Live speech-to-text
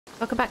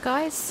Welcome back,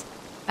 guys.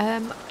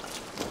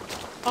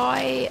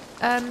 I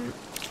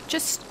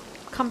just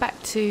come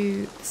back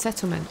to the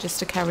settlement just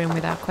to carry on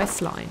with our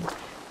quest line.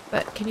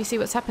 But can you see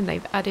what's happened?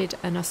 They've added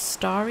an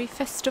Ostari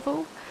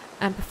festival,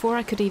 and before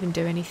I could even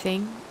do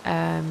anything,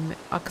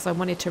 because I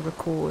wanted to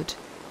record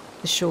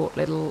the short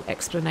little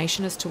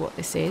explanation as to what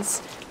this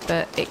is,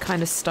 but it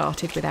kind of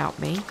started without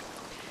me.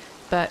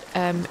 But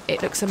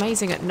it looks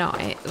amazing at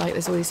night. Like,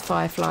 there's all these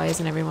fireflies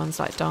and everyone's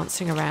like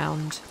dancing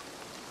around.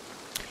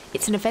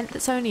 It's an event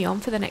that's only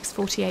on for the next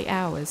 48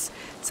 hours.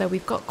 So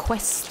we've got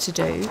quests to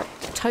do,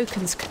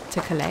 tokens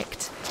to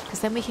collect,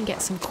 because then we can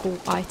get some cool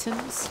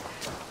items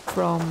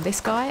from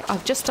this guy.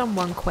 I've just done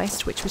one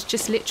quest, which was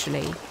just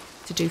literally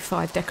to do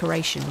 5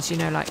 decorations, you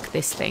know, like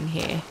this thing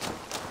here.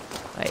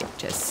 Like,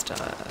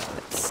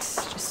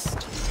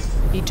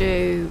 you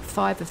do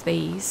 5 of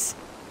these.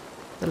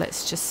 So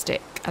let's just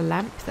stick a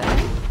lamp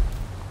there.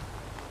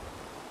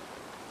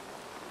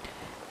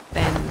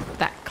 Then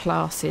that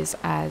classes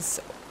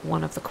as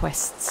one of the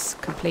quests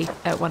complete,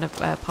 part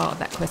of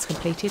that quest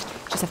completed.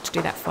 Just have to do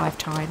that 5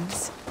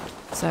 times.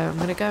 So I'm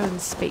going to go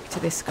and speak to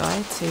this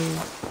guy to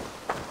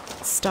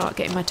start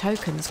getting my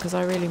tokens, because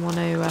I really want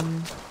to,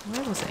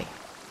 where was he?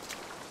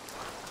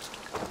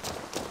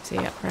 Is he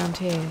up around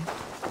here?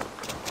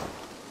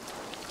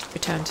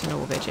 Return to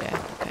Norvig,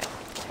 yeah, okay.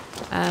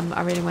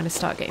 I really want to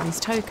start getting these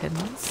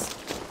tokens,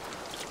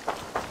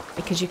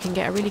 because you can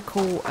get a really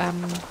cool,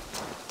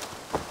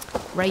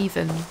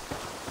 raven.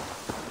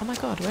 Oh my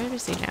god, where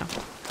is he now?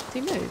 Has he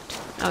moved?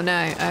 Oh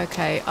no,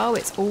 okay. Oh,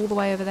 it's all the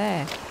way over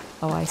there.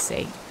 Oh, I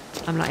see.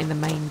 I'm like in the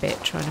main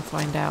bit trying to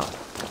find out.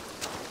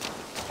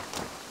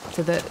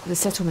 So the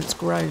settlement's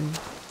grown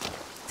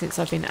since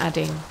I've been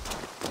adding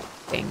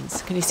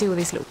things. Can you see all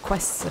these little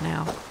quests are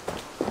now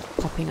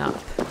popping up?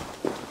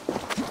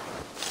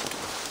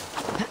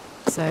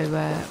 So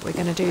we're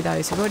going to do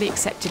those. We've already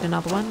accepted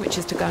another one, which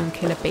is to go and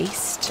kill a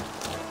beast,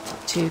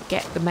 to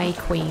get the May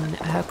Queen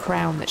her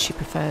crown that she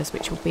prefers,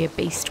 which will be a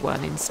beast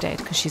one instead,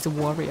 because she's a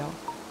warrior.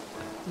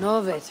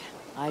 Norvig,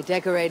 I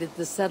decorated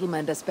the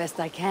settlement as best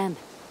I can.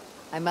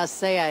 I must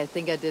say, I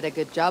think I did a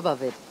good job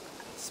of it.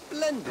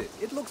 Splendid.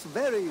 It looks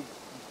very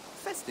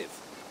festive.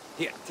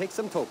 Here, take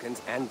some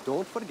tokens, and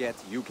don't forget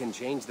you can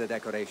change the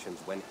decorations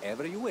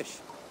whenever you wish.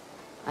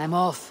 I'm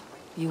off.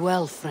 Be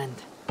well, friend.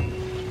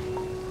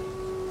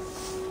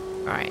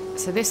 Right,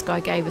 so this guy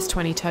gave us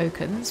 20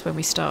 tokens when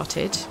we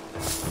started.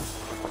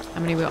 How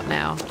many we got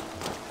now?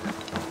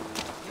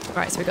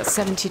 Right, so we've got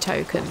 70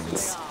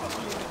 tokens.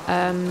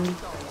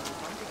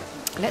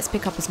 Let's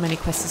pick up as many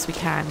quests as we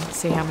can,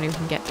 see how many we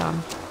can get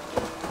done.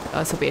 Oh,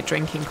 this will be a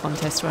drinking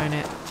contest, won't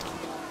it?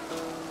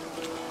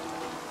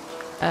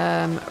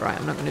 Right,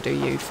 I'm not going to do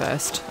you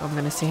first. I'm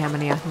going to see how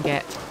many I can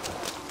get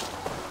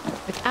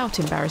without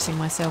embarrassing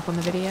myself on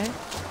the video.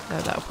 So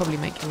that'll probably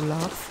make you all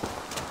laugh.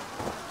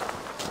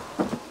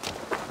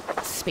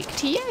 Speak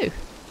to you.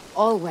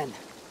 Olwen,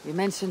 you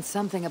mentioned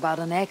something about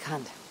an egg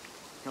hunt.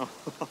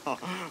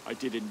 I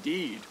did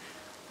indeed,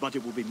 but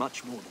it will be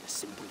much more than a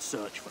simple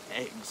search for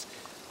eggs.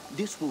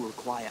 This will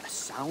require a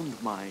sound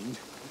mind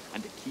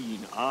and a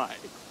keen eye.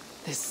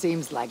 This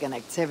seems like an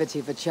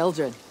activity for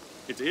children.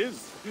 It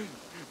is.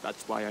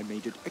 That's why I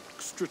made it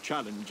extra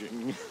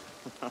challenging.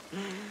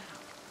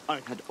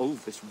 I had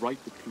Olvis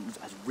write the clues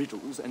as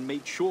riddles and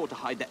made sure to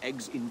hide the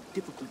eggs in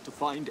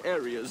difficult-to-find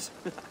areas.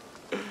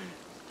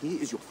 Here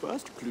is your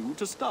first clue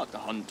to start the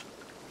hunt.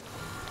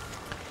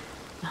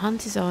 The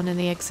hunt is on and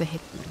the eggs are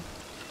hidden.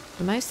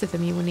 For most of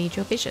them you will need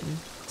your vision.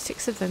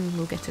 6 of them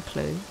will get a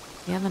clue.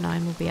 The other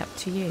 9 will be up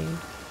to you.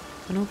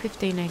 When all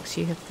 15 eggs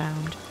you have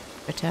found,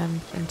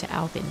 return them to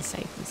Albin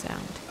safe and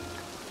sound.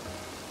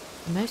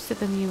 For most of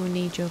them you will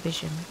need your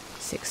vision.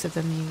 6 of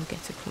them you will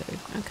get a clue.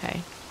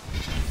 Okay.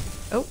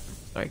 Oh,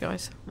 sorry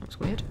guys. That was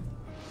weird.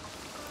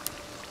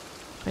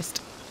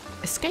 Pressed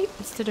escape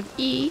instead of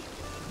E.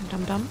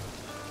 Dum-dum.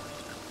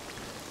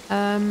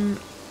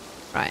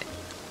 Right.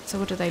 So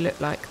what do they look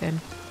like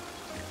then?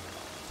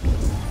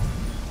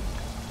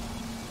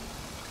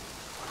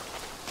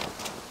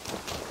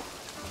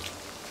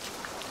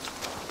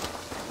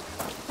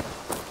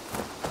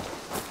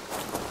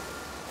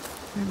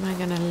 Where am I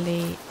going to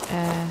leave?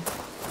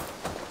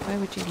 Where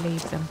would you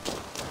leave them?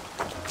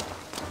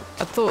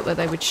 I thought that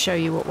they would show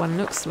you what one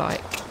looks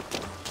like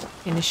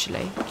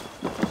initially.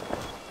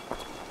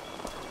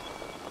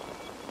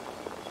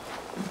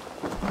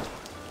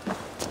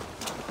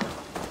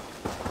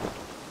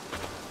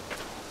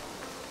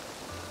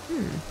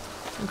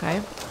 Okay.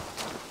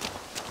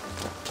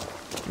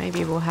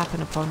 Maybe we'll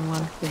happen upon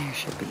one. There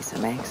should be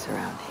some eggs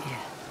around here.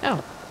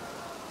 Oh.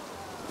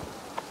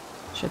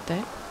 Should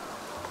they?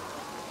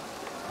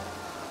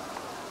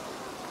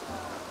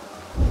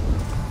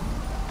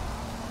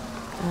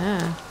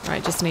 Ah,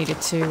 right, just needed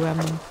to,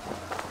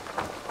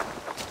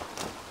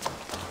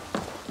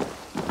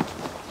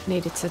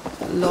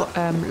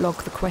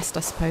 log the quest,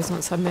 I suppose,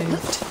 once I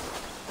moved.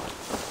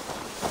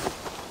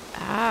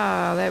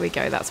 Ah, there we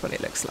go, that's what it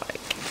looks like.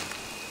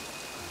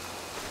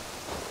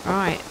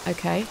 Right,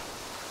 okay.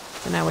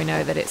 So now we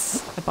know that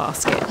it's a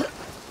basket.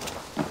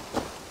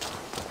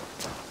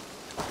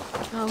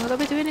 Oh, well,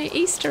 we're doing an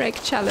Easter egg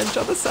challenge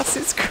on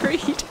Assassin's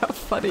Creed. How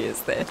funny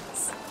is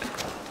this?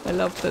 I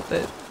love that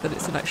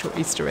it's an actual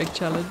Easter egg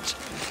challenge.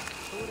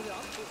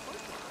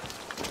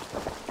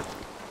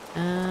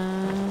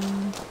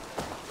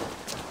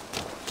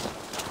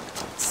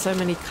 So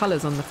many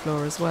colours on the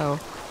floor as well.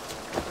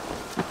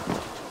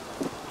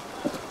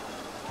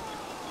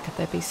 Could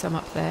there be some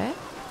up there?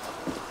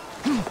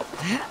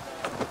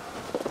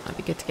 Might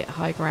be good to get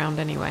high ground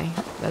anyway,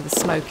 though the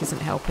smoke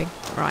isn't helping.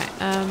 Right,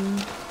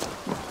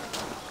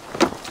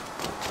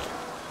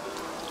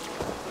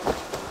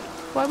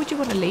 why would you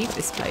want to leave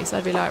this place?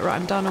 I'd be like, right,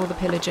 I'm done all the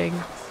pillaging.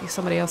 If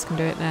somebody else can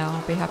do it now,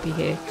 I'll be happy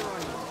here.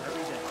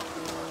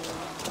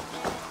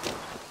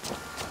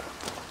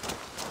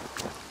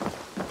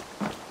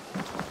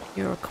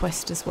 You're a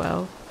quest as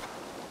well.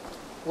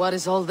 What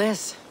is all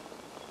this?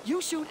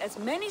 You shoot as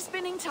many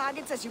spinning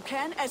targets as you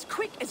can, as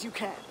quick as you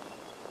can.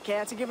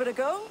 Care to give it a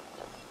go?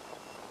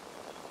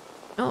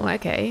 Oh,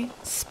 okay.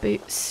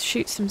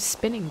 Shoot some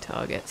spinning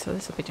targets, so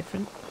this will be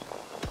different.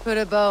 Put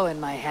a bow in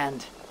my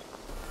hand.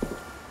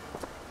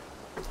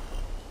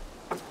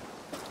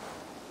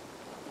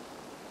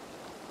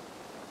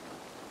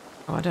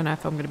 Oh, I don't know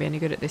if I'm going to be any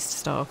good at this to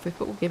start off with,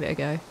 but we'll give it a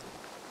go.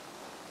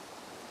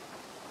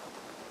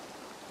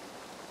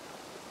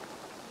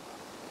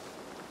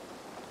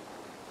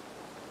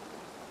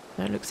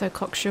 Don't look so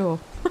cocksure.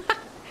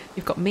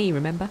 You've got me,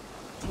 remember?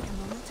 Take a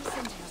moment to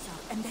center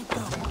yourself and then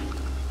go.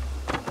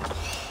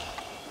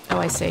 Oh,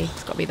 I see.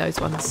 It's got to be those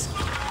ones.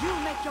 You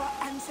make your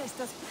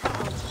ancestors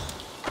proud.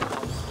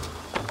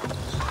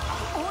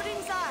 Hold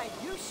inside.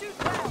 You shoot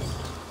well.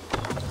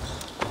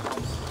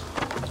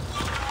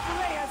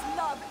 Players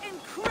love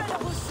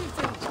incredible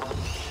shooting.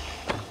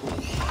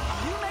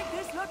 You make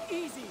this look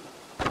easy.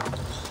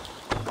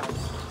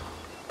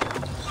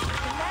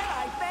 Then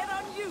I bet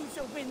on you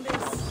to win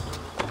this.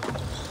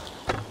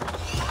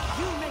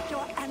 You make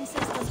your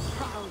ancestors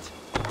proud.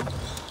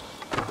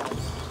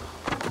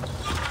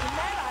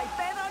 Then I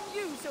bet on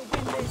you to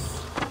win this.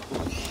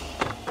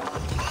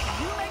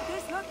 You make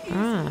this look easy.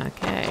 Ah,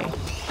 okay.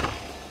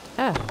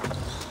 Oh,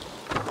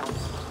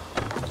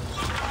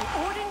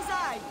 Hold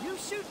inside. You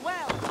shoot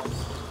well.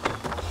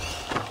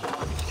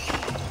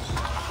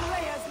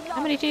 Players love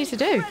how many do you need to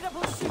do?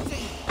 incredible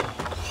shooting.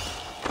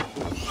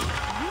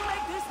 You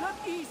make this look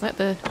easy. Like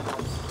the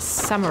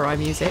samurai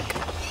music.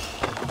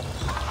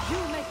 You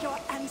make your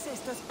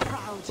ancestors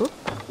proud. Oop.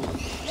 I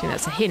think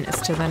that's a hint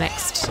as to the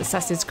next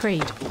Assassin's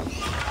Creed.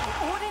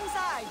 Hold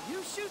inside.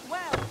 You shoot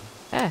well.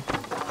 Ah,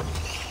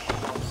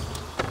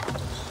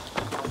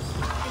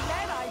 And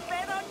then I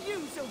bet on you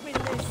to win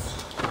this.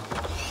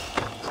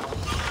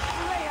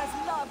 Players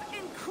love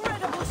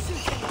incredible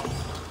shooting.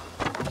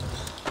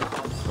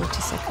 40 Hold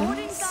seconds.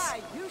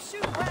 inside. You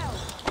shoot well.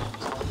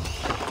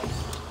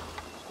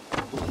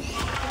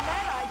 And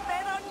then I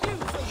bet on you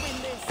to win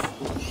this.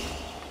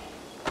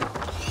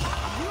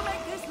 You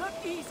make this look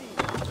easy.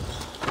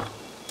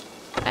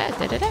 Ah,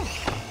 da-da-da.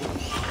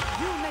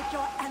 You make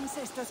your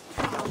ancestors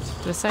proud.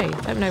 As I say, I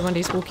hope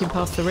nobody's walking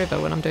past the river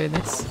when I'm doing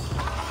this.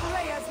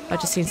 Players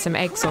I've just seen some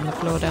eggs on the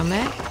floor down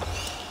there.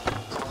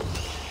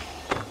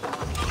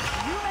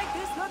 You make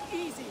this look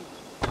easy.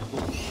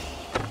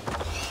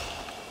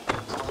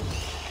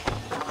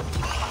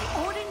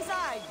 Hold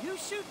inside. You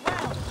shoot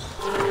well.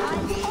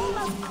 Time's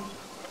almost.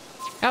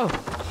 Oh.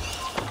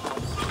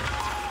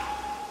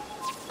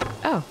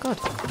 Oh, God.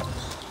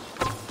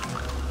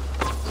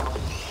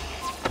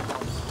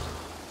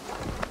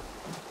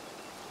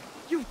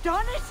 You've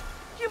done it!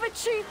 You've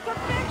achieved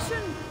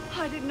perfection!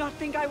 I did not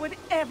think I would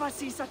ever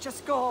see such a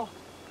score.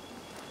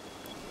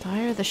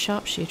 Diary of the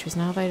Sharpshooter is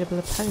now available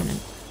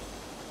opponent.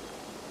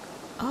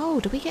 Oh,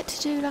 do we get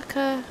to do like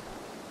a...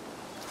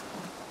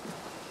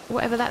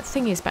 whatever that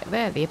thing is back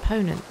there, the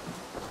opponent?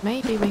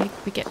 Maybe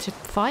we get to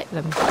fight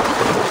them.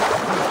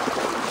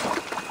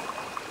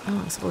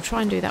 Oh, so we'll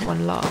try and do that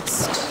one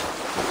last.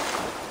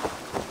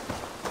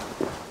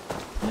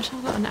 Why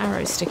have I got an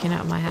arrow sticking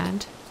out of my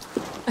hand?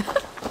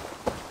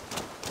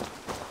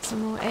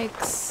 Some more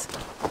eggs.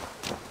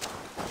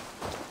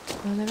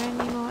 Are there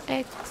any more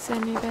eggs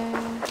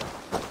anywhere?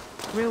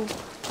 Real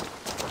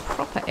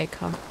proper egg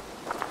hunt.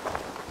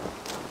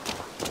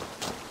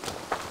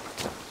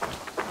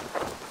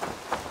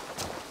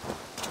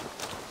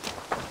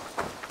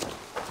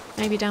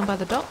 Maybe down by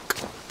the dock.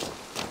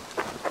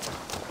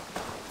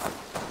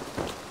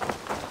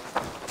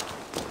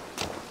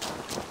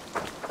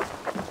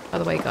 By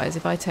the way, guys,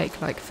 if I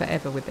take like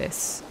forever with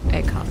this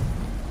egg hunt,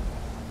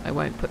 I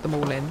won't put them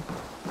all in.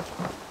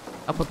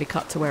 I'll probably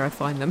cut to where I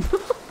find them.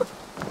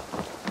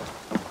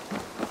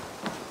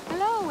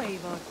 Hello,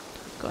 Avon.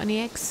 Got any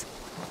eggs?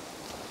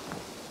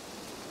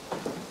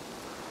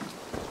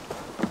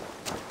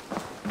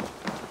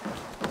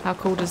 How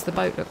cool does the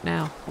boat look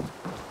now?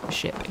 The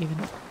ship, even.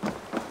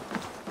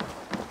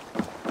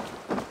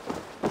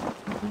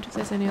 I wonder if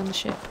there's any on the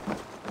ship.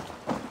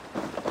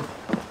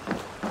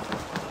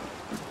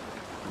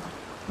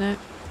 No.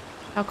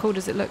 How cool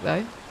does it look,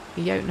 though?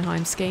 The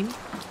Jotunheim scheme.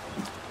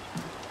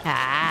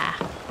 Ah!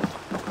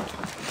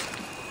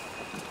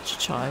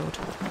 Child.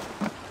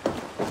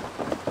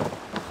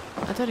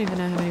 I don't even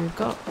know how many we've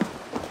got.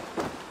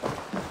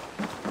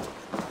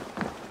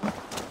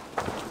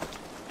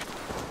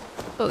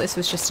 Thought this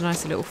was just a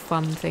nice little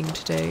fun thing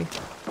to do.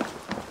 Can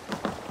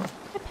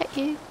I pet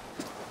you?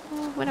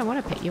 Oh, when I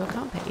want to pet you, I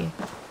can't pet you.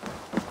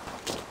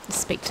 Let's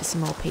speak to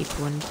some more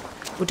people and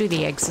we'll do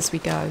the eggs as we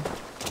go.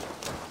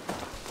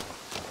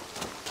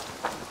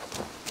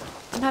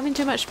 I'm having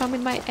too much fun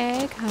with my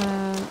egg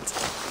hunt.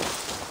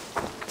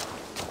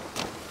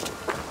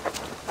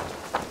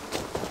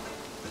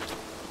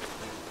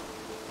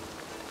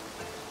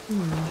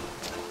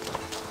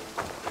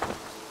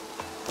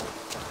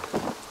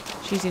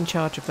 She's in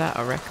charge of that,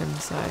 I reckon,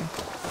 so...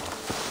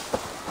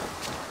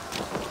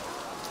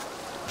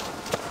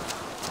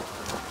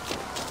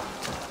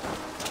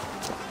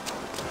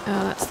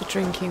 Oh, that's the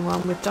drinking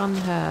one. We've done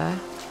her.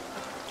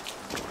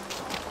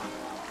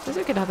 Suppose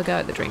we could have a go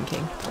at the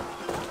drinking.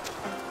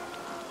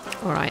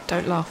 Alright,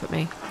 don't laugh at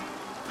me.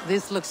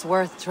 This looks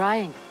worth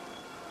trying.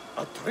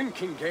 A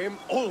drinking game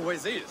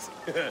always is.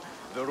 The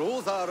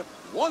rules are,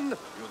 1, you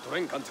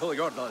drink until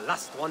you're the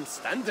last one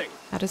standing.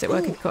 How does it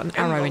work if you've got an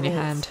arrow in your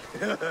hand?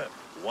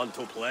 Want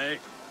to play?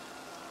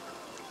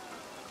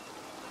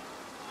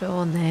 Go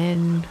on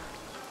then.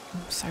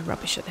 I'm so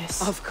rubbish at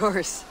this. Of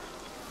course.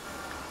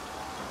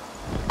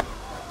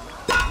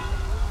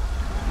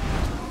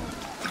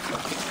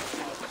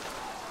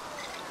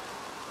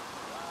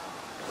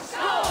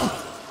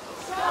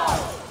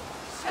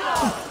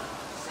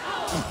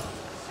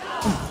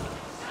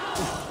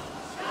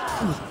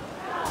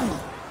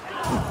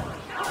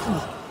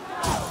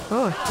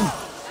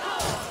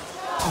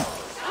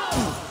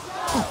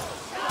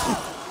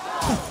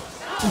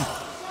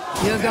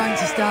 You're going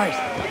to start.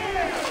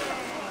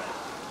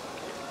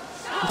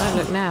 Don't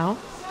look now.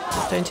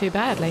 Not doing too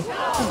badly.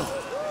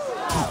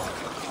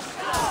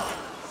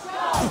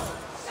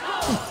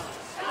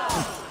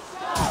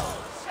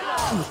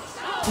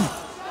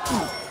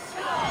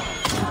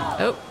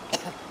 Oh.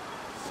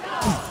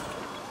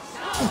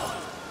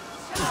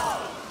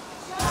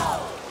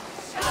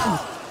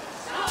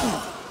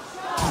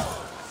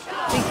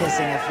 Be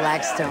kissing a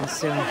flagstone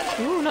soon.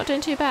 Ooh, not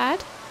doing too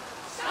bad.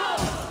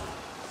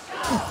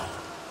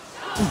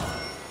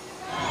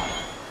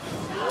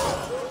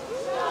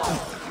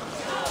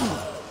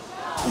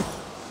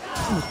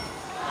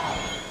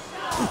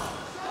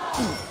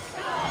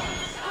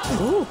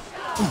 Ooh.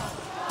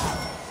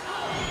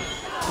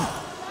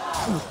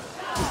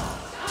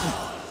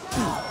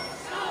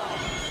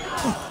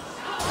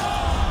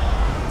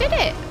 Did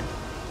it?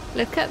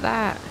 Look at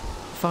that.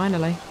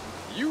 Finally.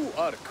 You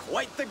are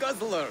quite the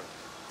guzzler.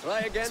 Try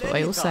again That's what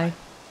I all say.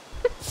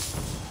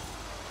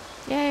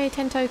 Yay,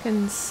 10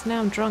 tokens.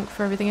 Now I'm drunk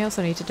for everything else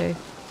I need to do.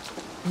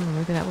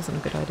 Maybe that wasn't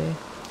a good idea.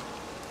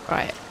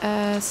 Right,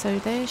 so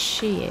there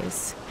she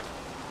is.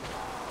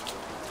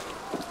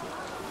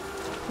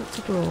 What's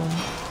a brawl?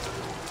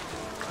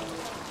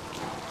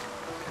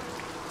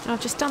 Oh,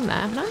 I've just done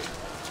that, haven't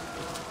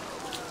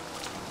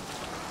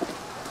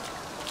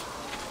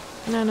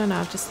I? No,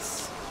 I've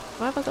just...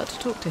 Why have I got to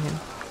talk to him?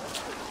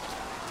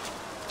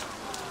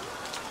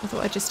 I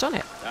thought I'd just done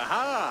it.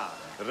 Aha!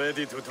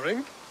 Ready to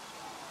drink?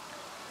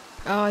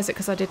 Oh, is it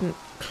because I didn't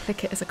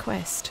click it as a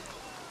quest?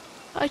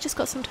 I just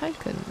got some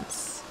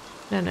tokens.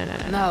 No.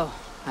 No,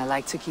 I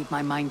like to keep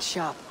my mind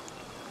sharp.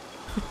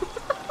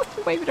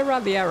 Waving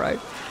around the arrow.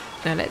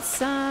 Now let's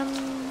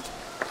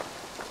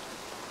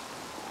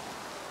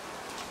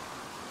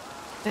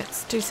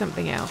do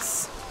something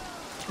else.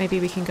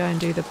 Maybe we can go and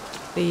do the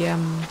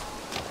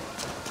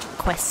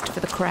quest for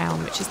the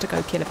crown, which is to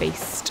go kill a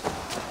beast.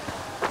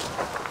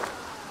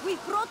 We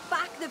brought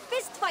back the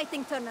fist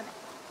fighting tournament.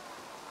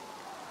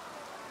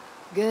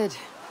 Good.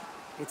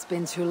 It's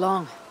been too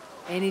long.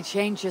 Any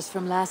changes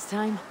from last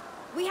time?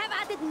 We have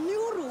added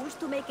new rules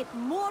to make it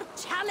more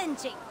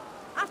challenging.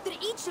 After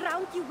each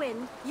round you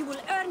win, you will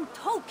earn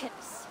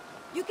tokens.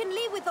 You can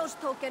leave with those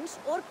tokens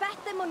or bet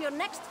them on your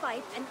next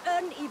fight and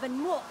earn even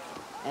more.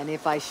 And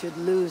if I should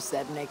lose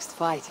that next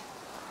fight?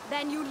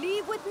 Then you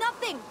leave with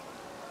nothing.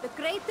 The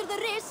greater the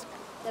risk,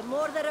 the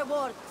more the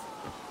reward.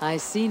 I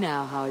see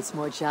now how it's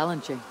more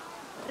challenging.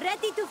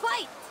 Ready to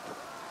fight?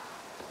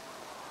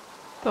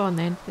 Go on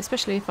then,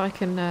 especially if I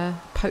can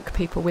poke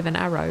people with an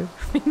arrow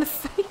in the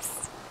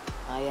face.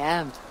 I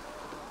am.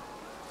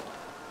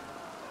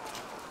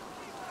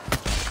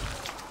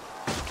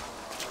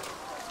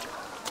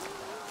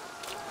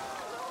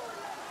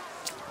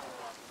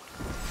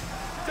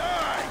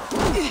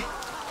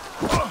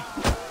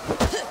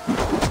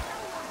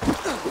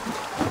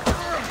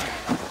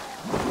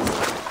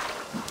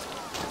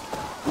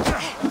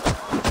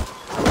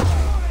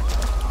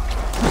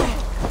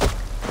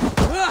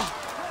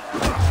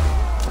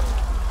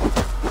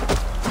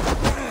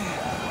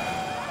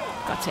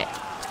 Got it.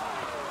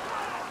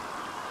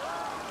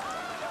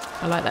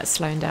 I like that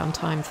slowing down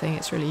time thing,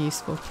 it's really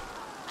useful.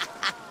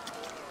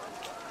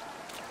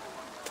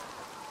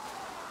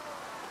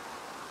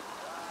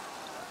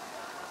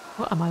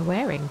 What am I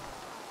wearing?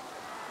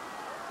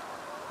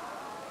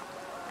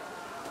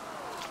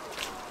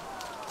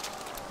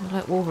 I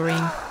like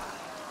Wolverine.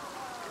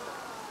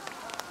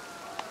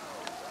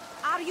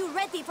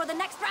 ready for the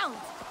next round?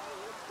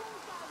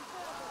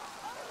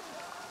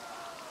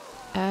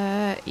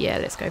 Yeah,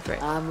 let's go for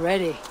it. I'm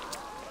ready.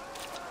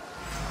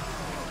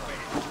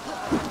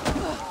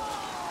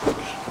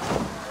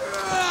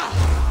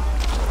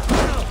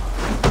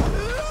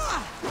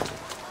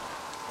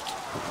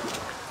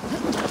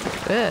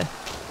 Ugh.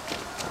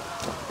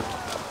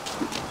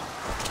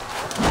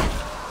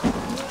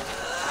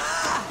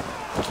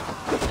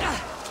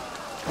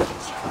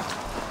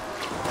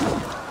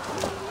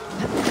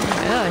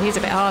 Oh, he's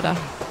a bit harder.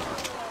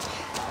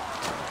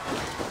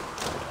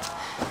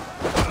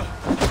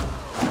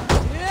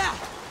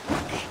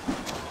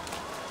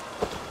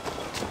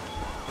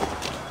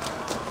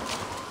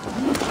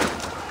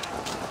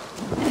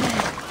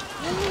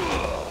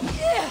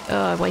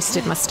 Oh, I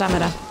wasted my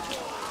stamina.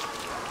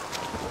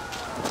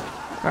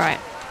 Right,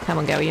 come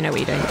on, girl, you know what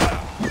you're doing.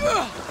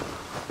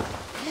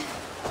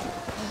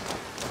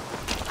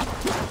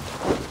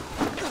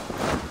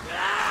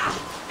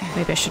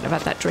 Maybe I shouldn't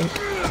have had that drink.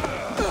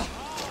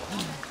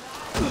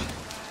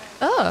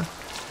 Oh!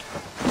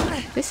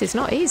 This is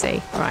not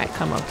easy. Right,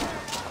 come on.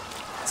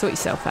 Sort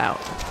yourself out.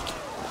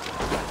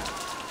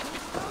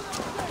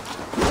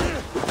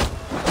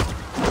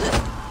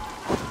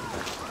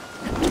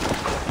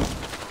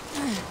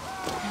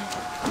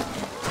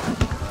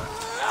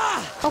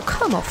 Oh,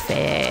 come off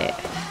it.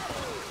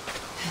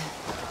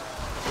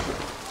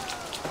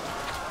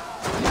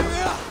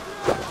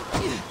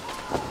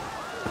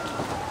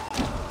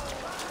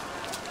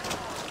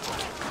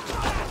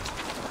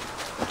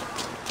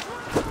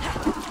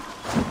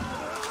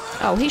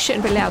 Oh, he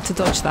shouldn't be allowed to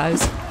dodge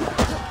those.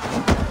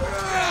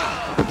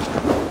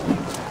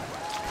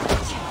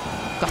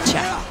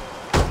 Gotcha.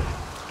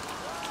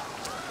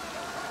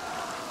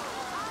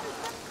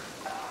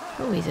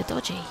 Oh, he's a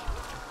dodgy.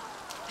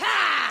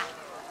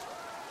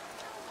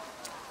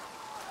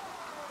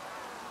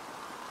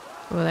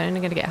 Well, they're only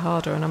going to get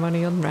harder and I'm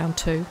only on round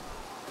 2.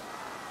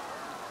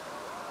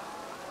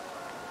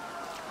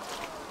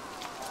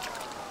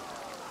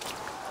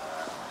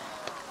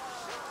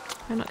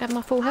 I'm not getting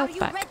my full health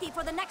back. Are you ready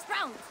for the next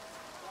round?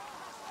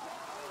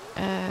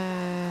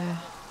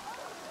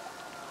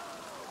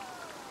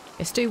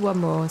 Let's do one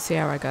more and see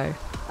how I go.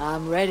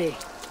 I'm ready.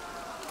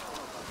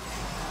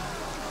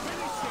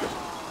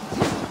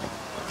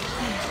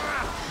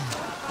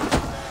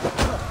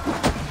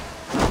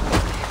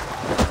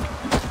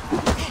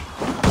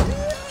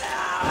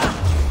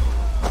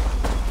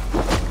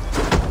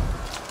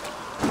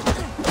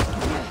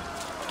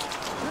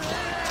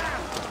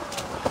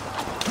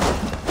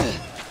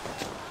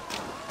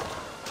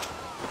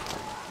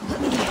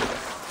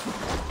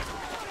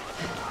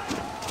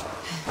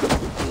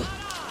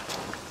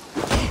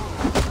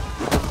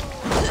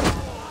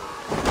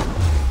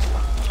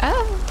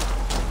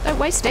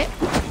 Waste it.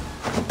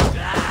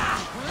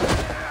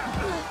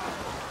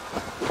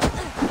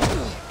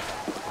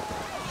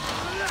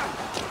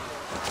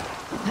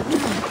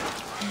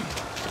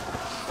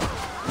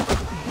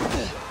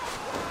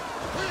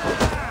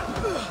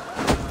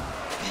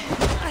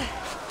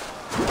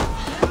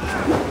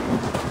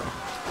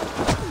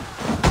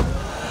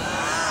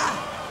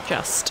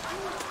 Just.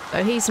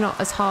 So he's not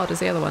as hard as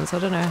the other ones. I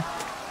don't know.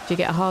 Do you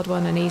get a hard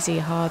one and easy,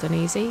 hard and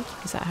easy?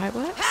 Is that how it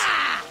works?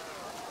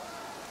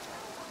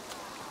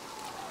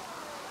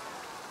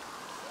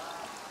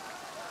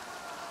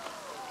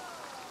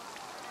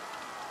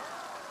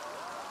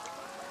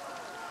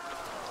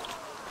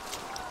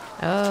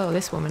 Oh,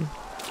 this woman.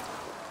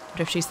 I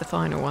wonder if she's the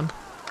final one.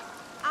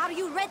 Are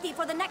you ready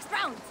for the next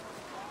round?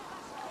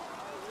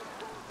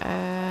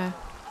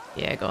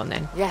 Yeah, go on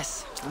then.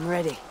 Yes, I'm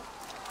ready.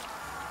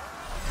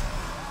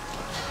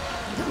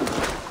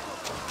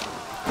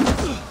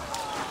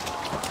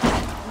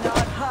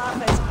 Not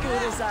half as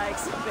good as I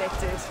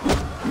expected.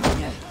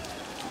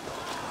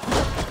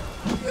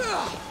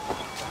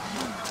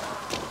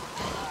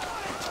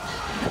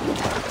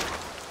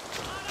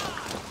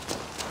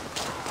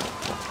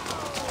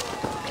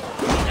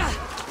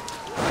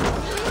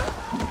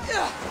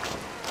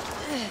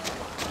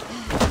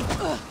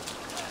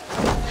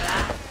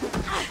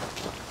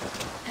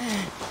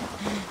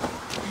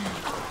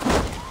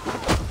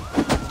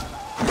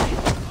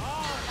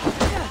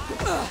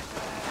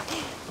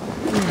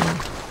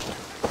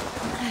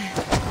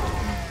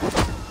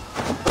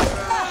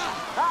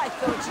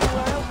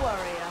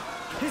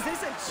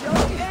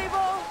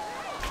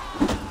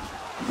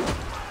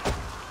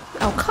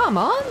 Oh, come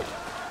on!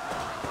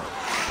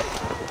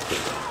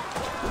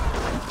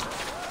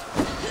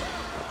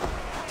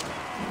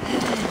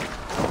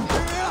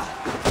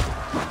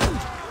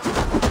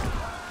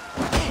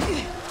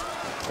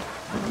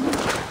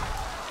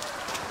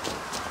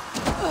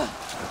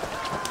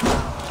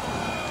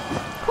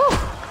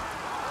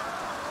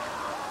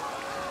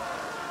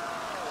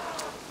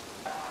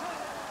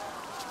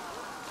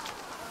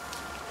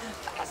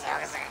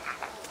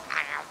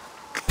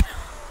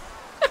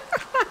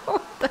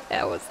 What the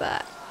hell was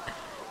that?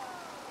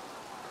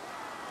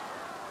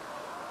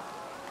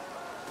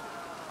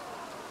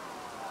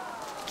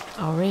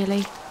 Oh,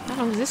 really? How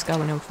long is this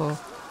going on for?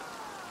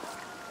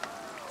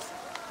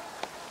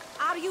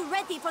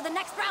 for the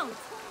next round?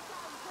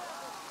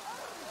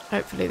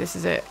 Hopefully this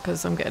is it,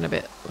 because I'm getting a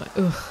bit like,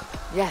 ugh.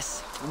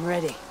 Yes, I'm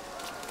ready.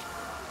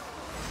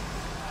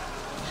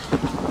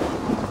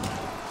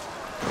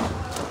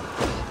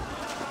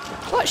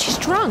 What? She's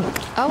drunk.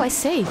 Oh, I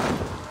see.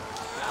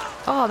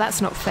 Oh,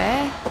 that's not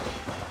fair.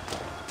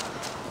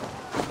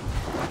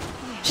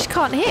 She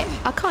can't hit.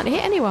 I can't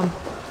hit anyone.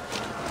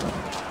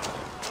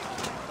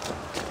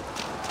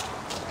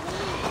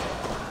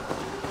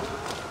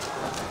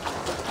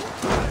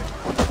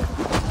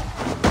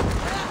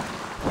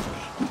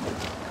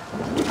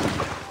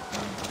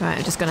 Right,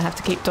 I'm just going to have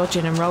to keep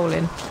dodging and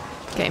rolling,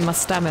 getting my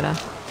stamina.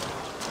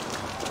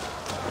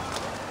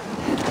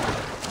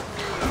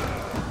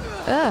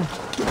 Ugh.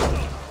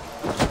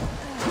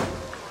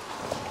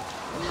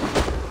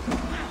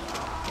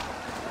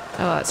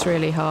 Oh, that's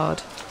really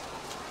hard.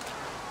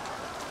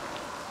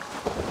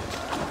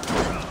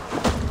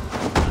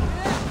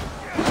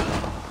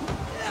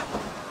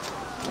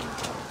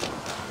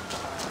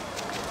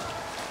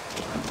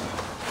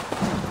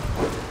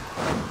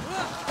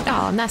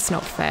 Oh, and that's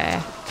not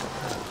fair.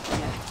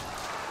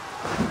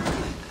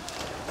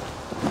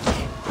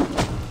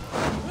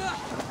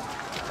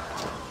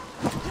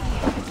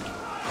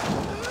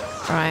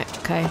 Right,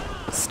 okay.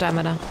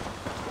 Stamina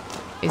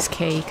is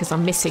key, because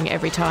I'm missing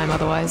every time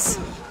otherwise.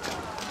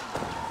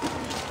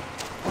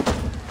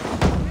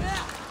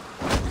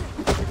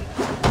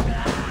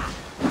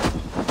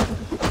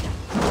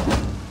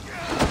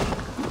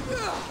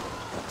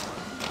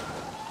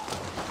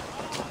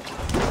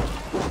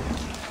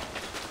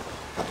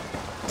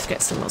 Let's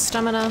get some more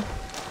stamina.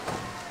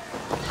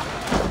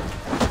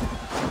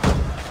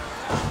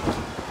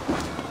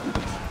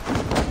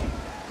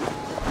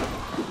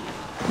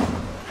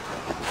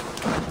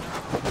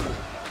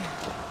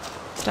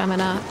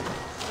 Stamina,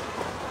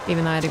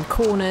 even though I had him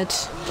cornered.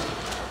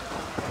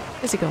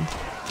 Where's he gone?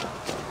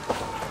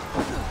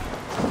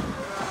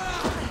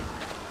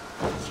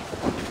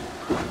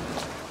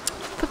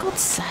 For God's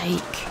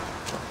sake.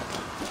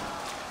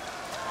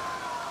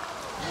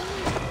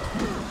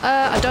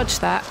 I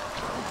dodged that.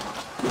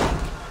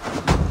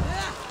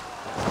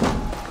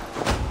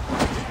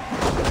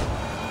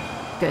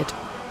 Good.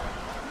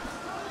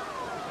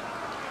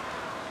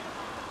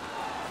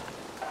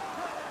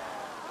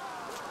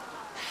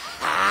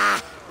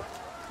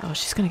 Oh,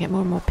 she's going to get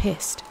more and more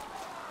pissed.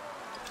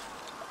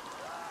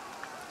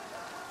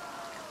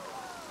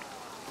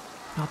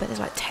 Oh, I bet there's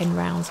like 10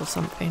 rounds or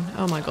something.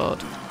 Oh my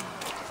god.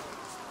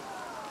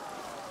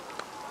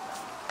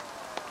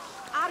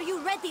 Are you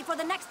ready for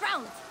the next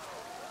round?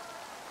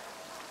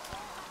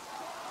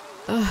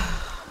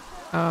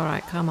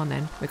 Alright, come on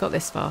then. We got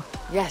this far.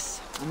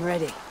 Yes, I'm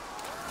ready.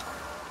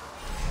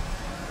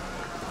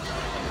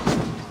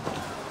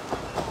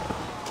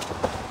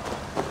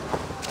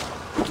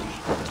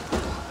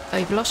 Oh,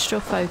 you've lost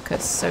your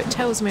focus, so it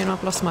tells me when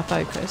I've lost my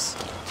focus.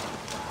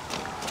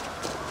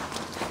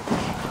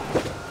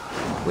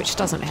 Which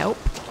doesn't help.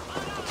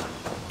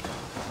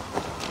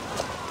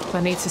 So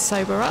I need to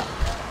sober up.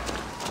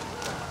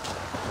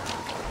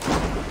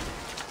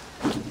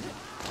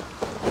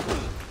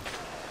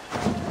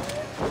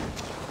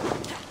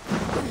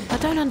 I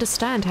don't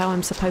understand how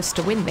I'm supposed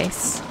to win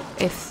this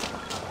if...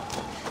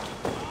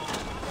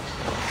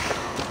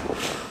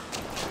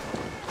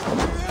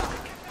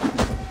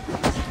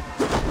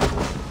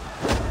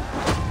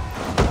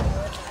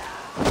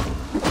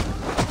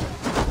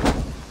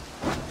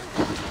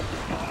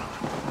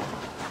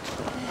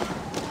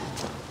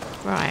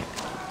 Right.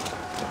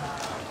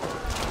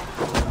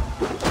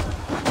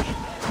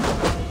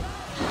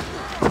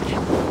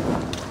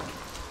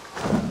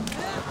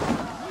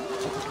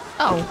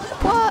 Oh,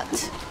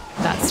 what?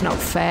 That's not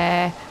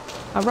fair.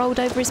 I rolled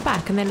over his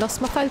back and then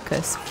lost my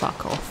focus.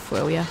 Fuck off,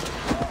 will ya?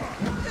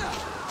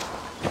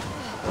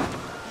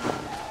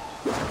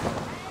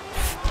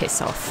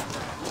 Piss off.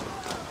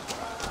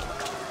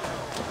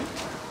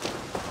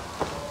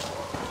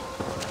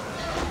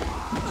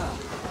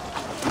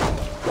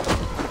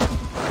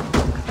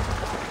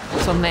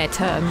 It's on their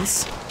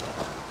terms.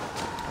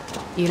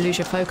 You lose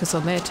your focus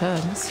on their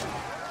terms.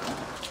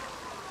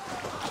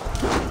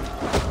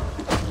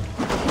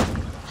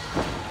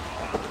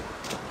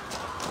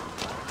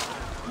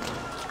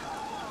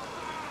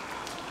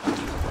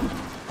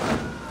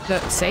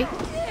 Look, see?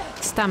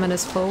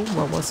 Stamina's full.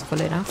 Well, was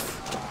full enough.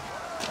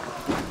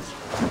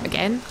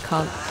 Again,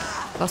 can't.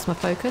 Lost my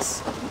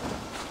focus.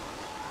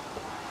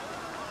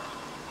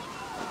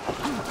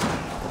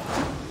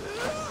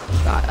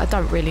 I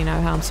don't really know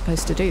how I'm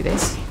supposed to do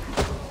this.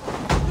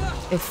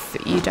 If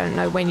you don't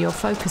know when your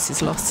focus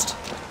is lost.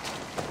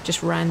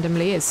 Just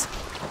randomly is.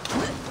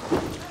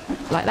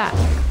 Like that.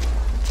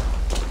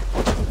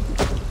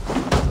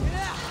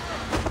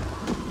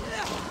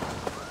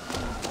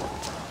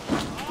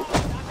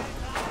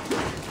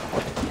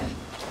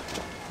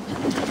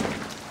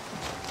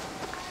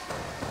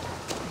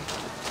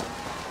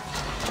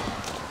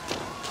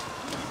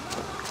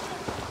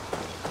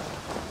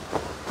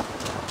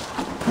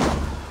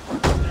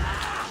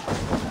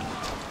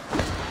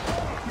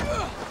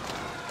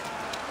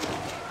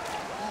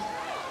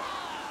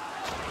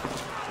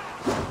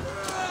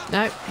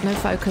 No, no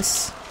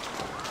focus.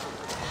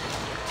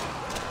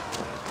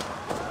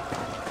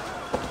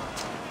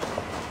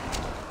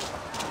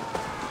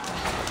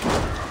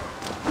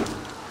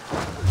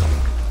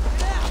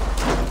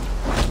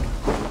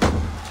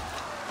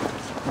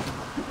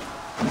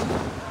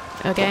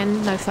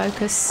 Again, no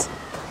focus.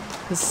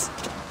 Because...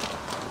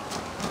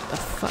 the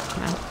fuck,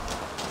 man.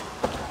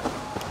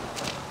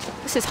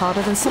 This is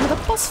harder than some of the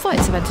boss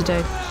fights I've had to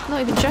do. I'm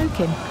not even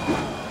joking.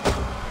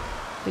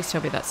 Please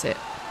tell me that's it.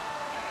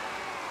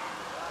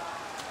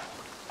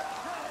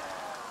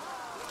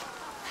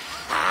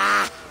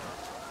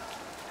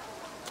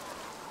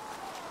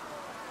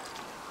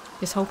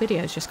 This whole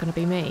video is just going to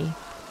be me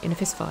in a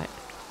fist fight.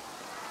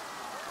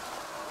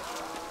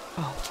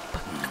 Oh,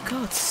 for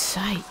God's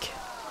sake.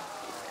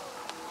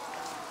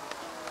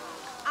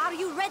 Are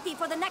you ready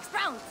for the next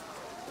round?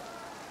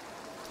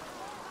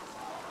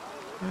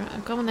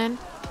 Alright, go on then.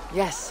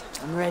 Yes,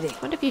 I'm ready. I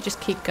wonder if you just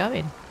keep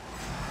going.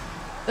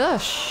 Oh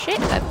shit,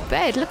 that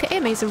bed. Look at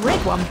him, he's a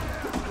red one.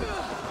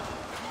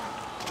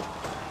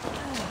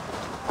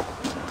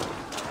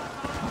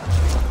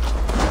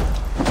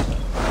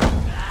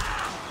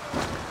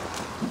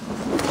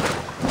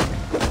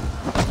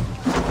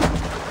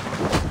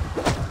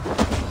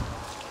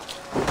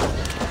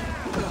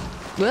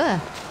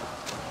 Ugh.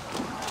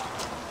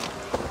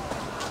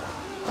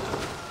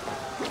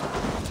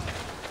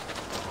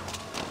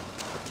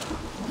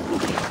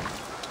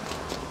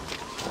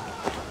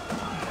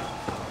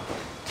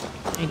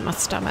 Need my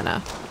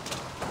stamina.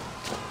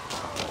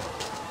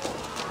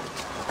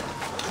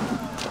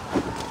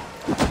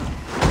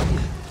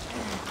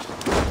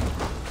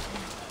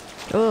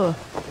 Oh,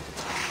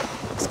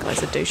 this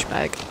guy's a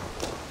douchebag.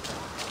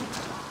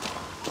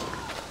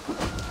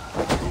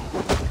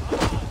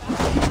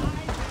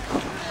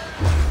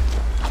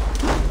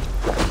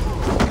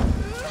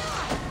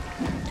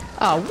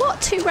 Oh,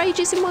 what? 2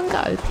 rages in one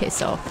go?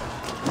 Piss off.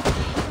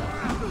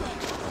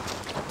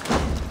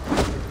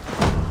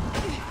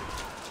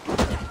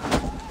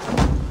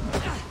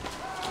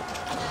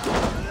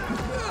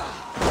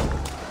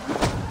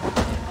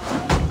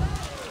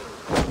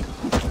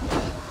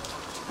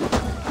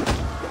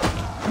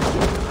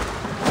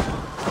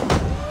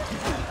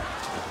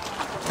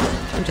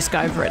 I'm just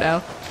going for it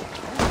now.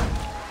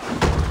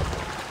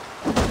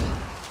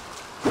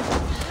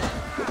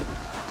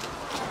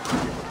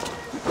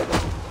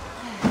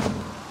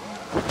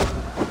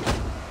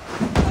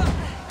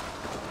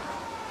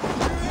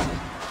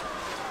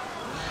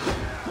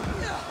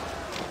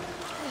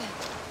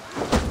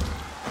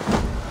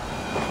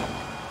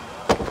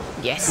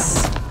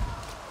 Yes.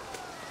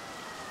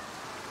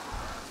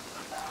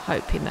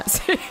 Hoping that's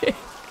it.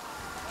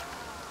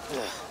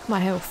 My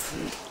health.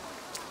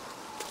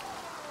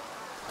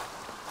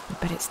 I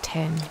bet it's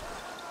 10.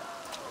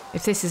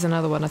 If this is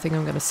another one, I think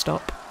I'm going to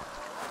stop.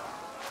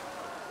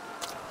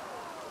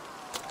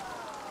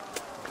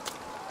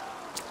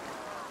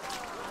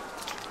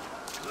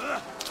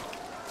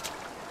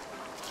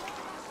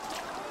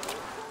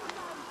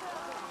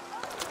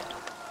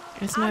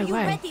 There's no way. Are you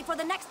ready for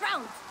the next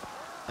round?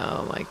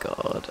 Oh my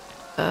god.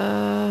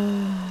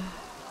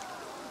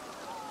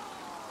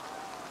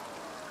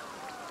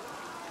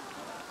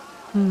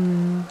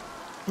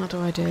 What do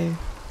I do?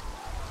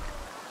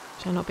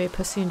 Should I not be a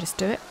pussy and just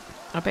do it?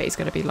 I bet he's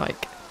going to be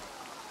like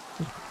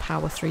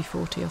power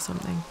 340 or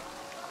something.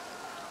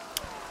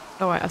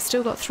 Alright, I've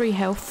still got 3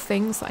 health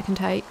things that I can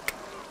take.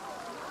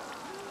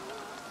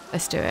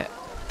 Let's do it.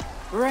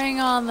 Bring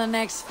on the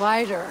next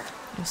fighter.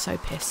 You're so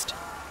pissed.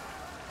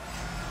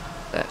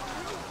 Look.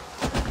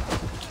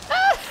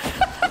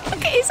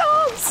 Look at his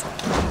arms!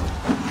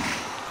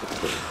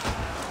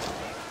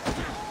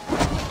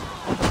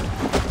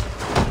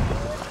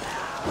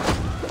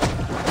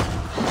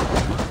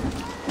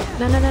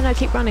 No, no, no, no,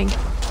 keep running.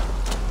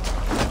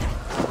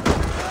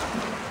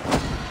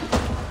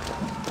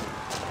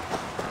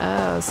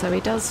 Oh, so he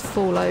does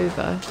fall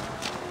over.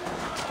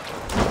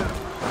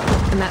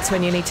 And that's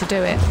when you need to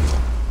do it.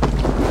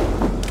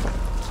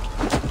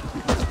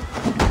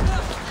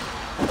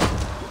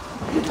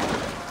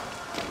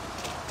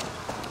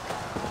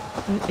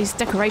 These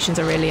decorations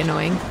are really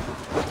annoying.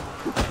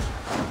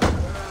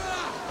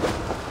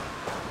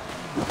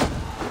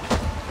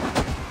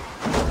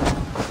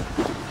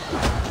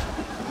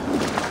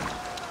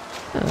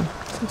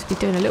 Seems to be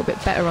doing a little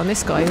bit better on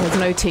this guy who has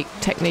no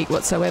technique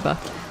whatsoever.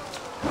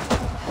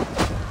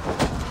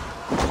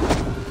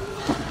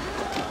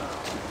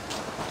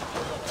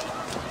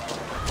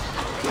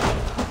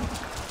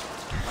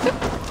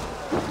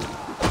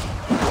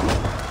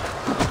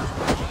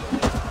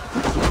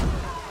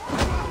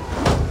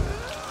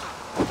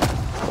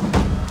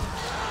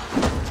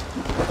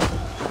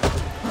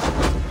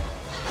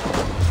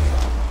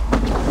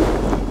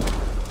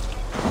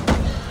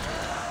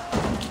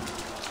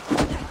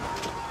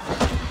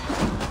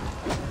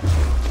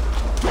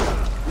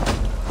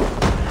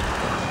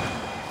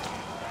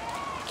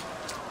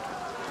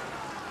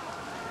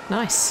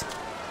 Nice.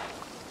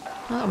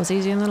 Well, that was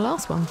easier than the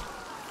last one.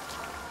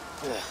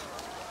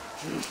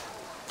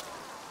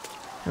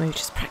 I mean,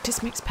 just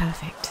practice makes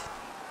perfect.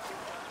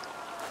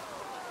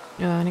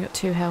 Oh, I only got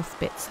 2 health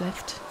bits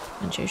left.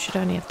 And you should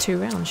only have 2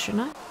 rounds,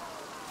 shouldn't I?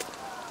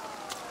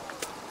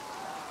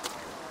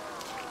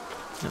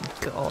 Oh,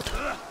 God.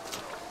 Are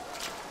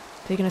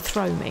you going to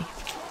throw me?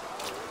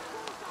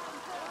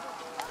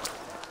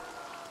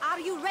 Are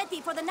you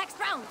ready for the next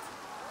round?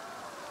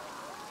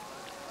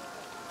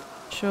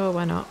 Sure,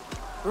 why not?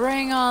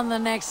 Bring on the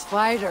next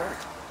fighter.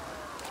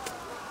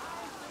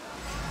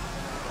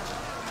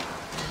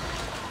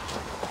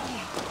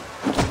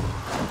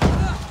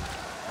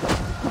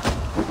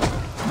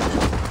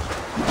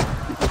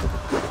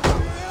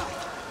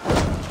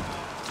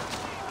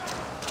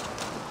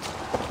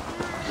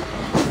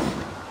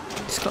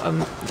 Just got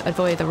to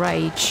avoid the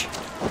rage.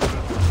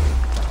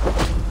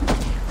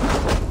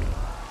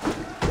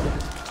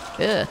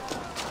 Ugh.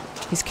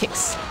 His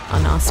kicks are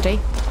nasty.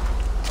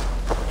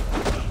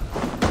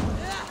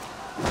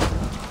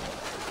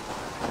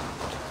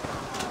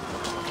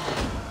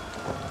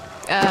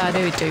 I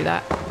knew he'd do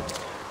that.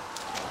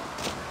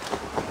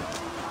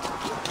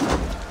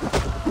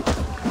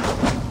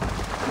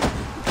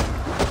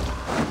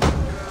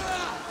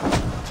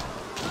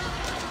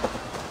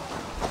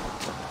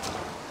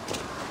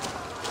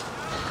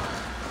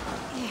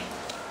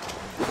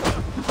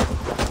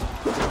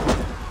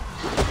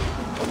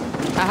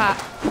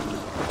 Aha!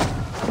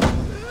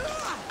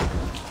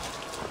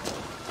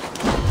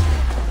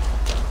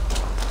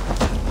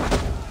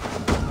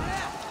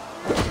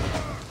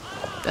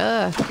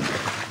 Ugh.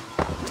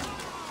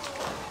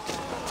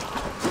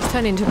 It's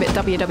turned into a bit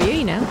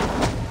WWE now.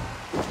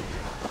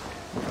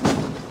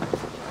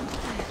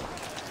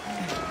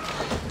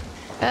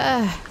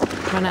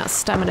 Run out of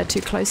stamina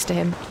too close to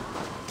him.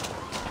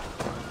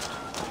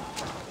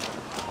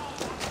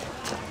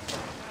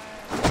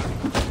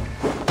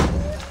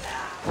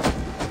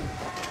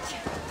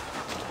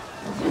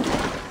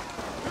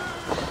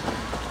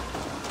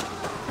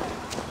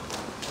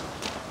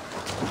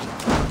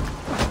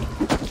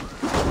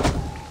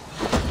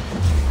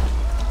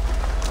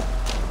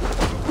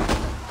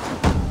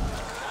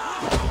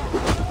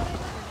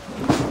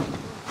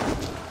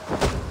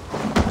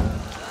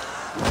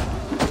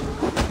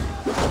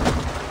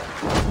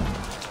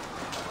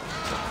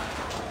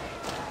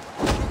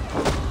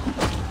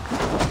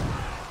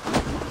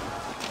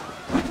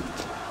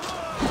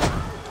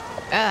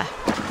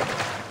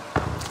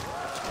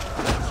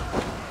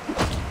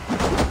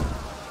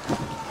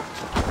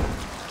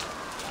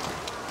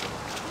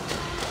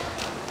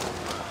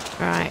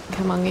 Right,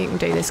 come on, you can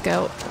do this,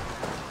 girl.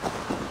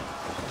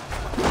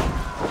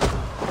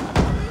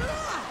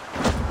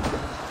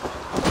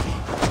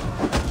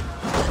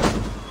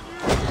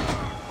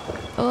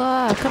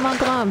 Oh, come on,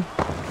 come on.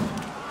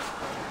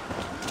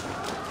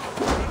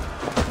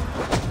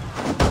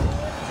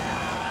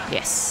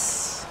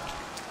 Yes.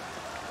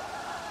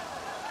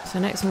 So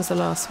next one's the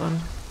last one.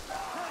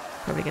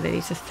 Probably going to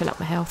need to fill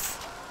up my health.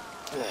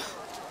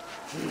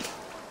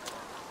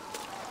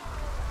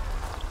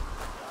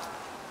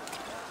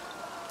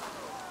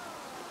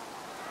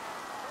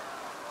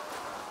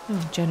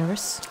 Oh,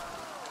 generous.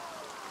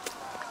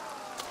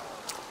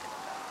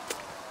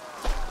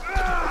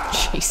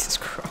 Jesus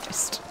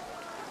Christ.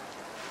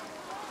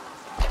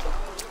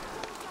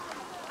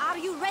 Are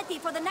you ready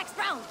for the next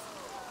round?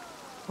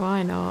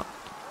 Why not?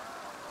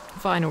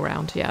 Final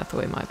round. Yeah, I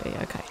thought it might be.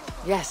 Okay.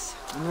 Yes,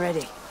 I'm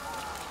ready.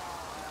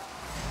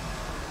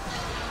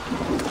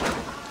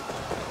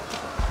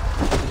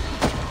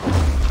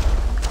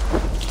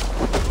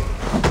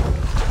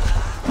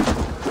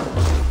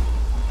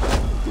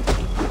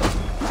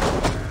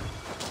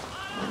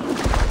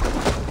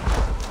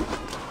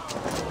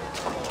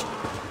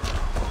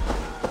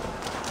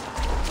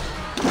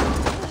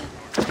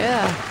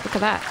 Yeah, look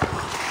at that.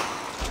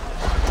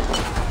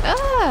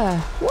 Ah,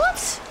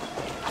 what?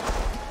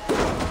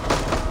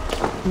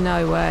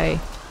 No way.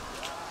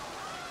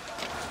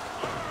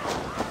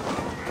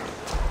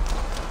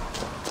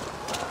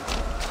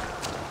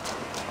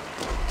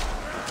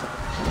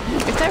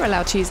 If they're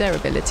allowed to use their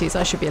abilities,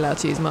 I should be allowed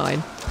to use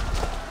mine.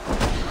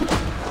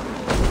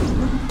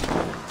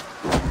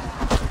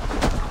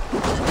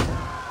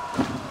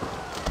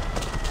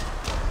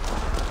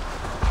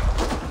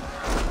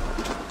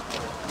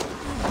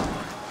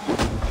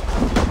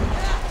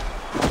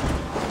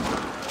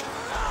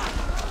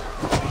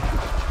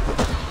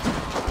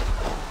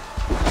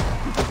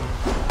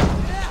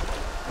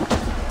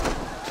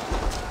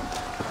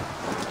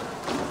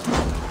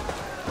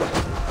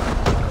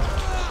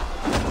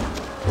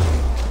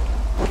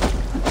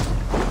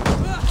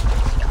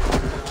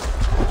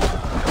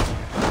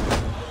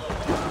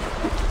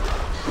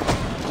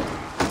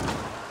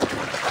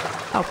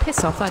 Oh,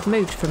 piss off, I'd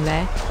moved from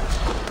there.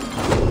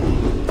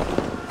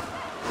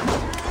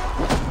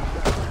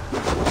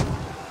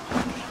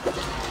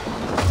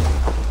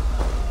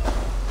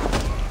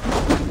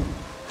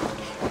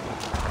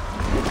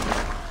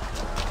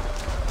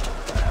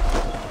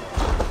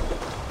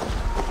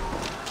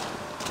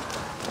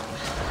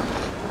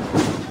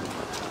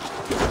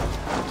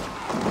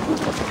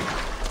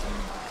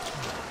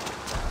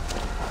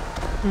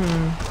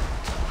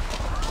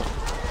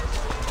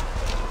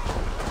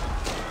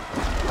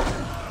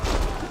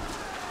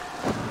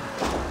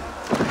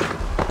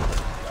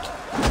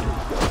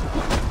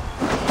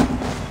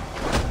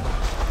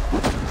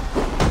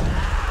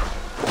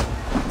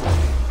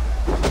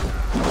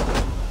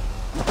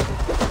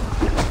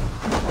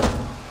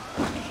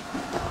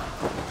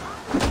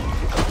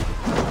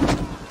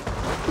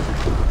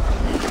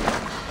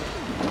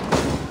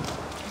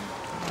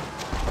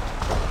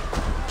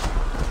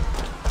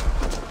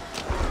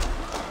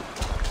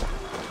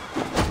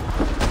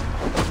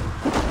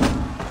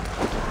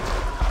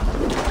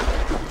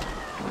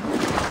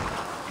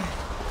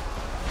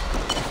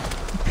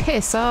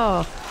 Piss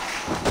off.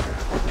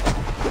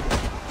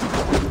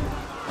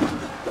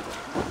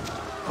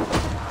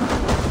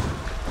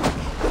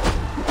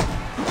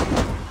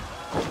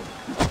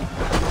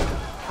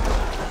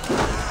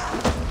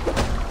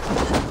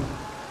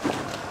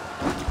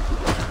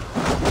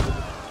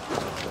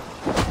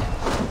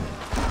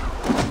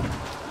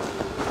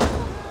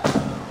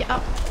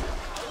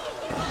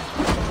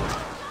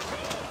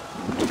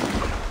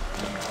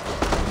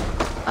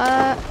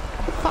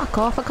 Fuck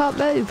off, I can't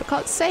move, I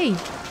can't see.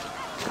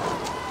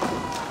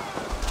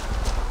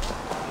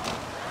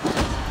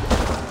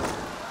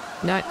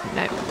 No,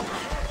 no.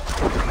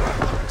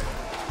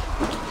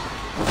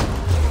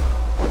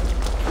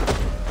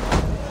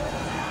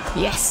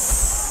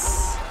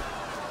 Yes!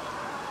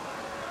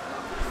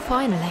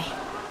 Finally.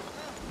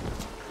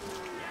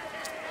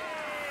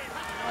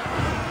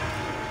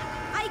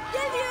 I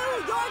give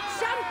you your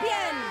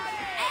champion,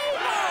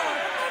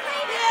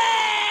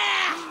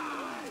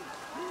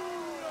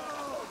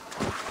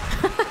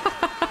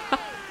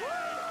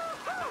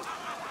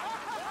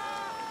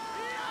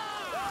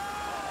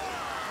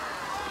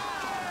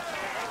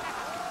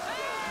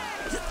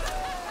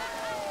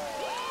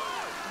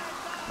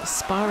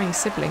 Sparring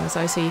siblings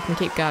though, so you can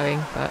keep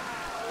going, but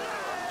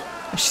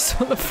she's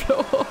on the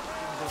floor.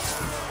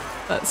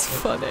 That's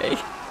funny.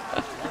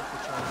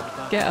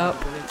 Get up.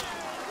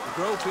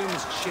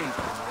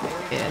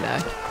 Yeah, no.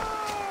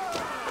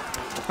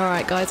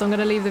 Alright guys, I'm going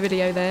to leave the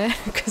video there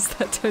because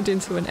that turned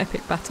into an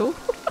epic battle.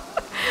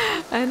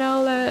 And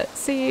I'll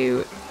see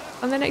you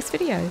on the next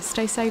video.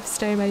 Stay safe,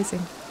 stay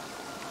amazing.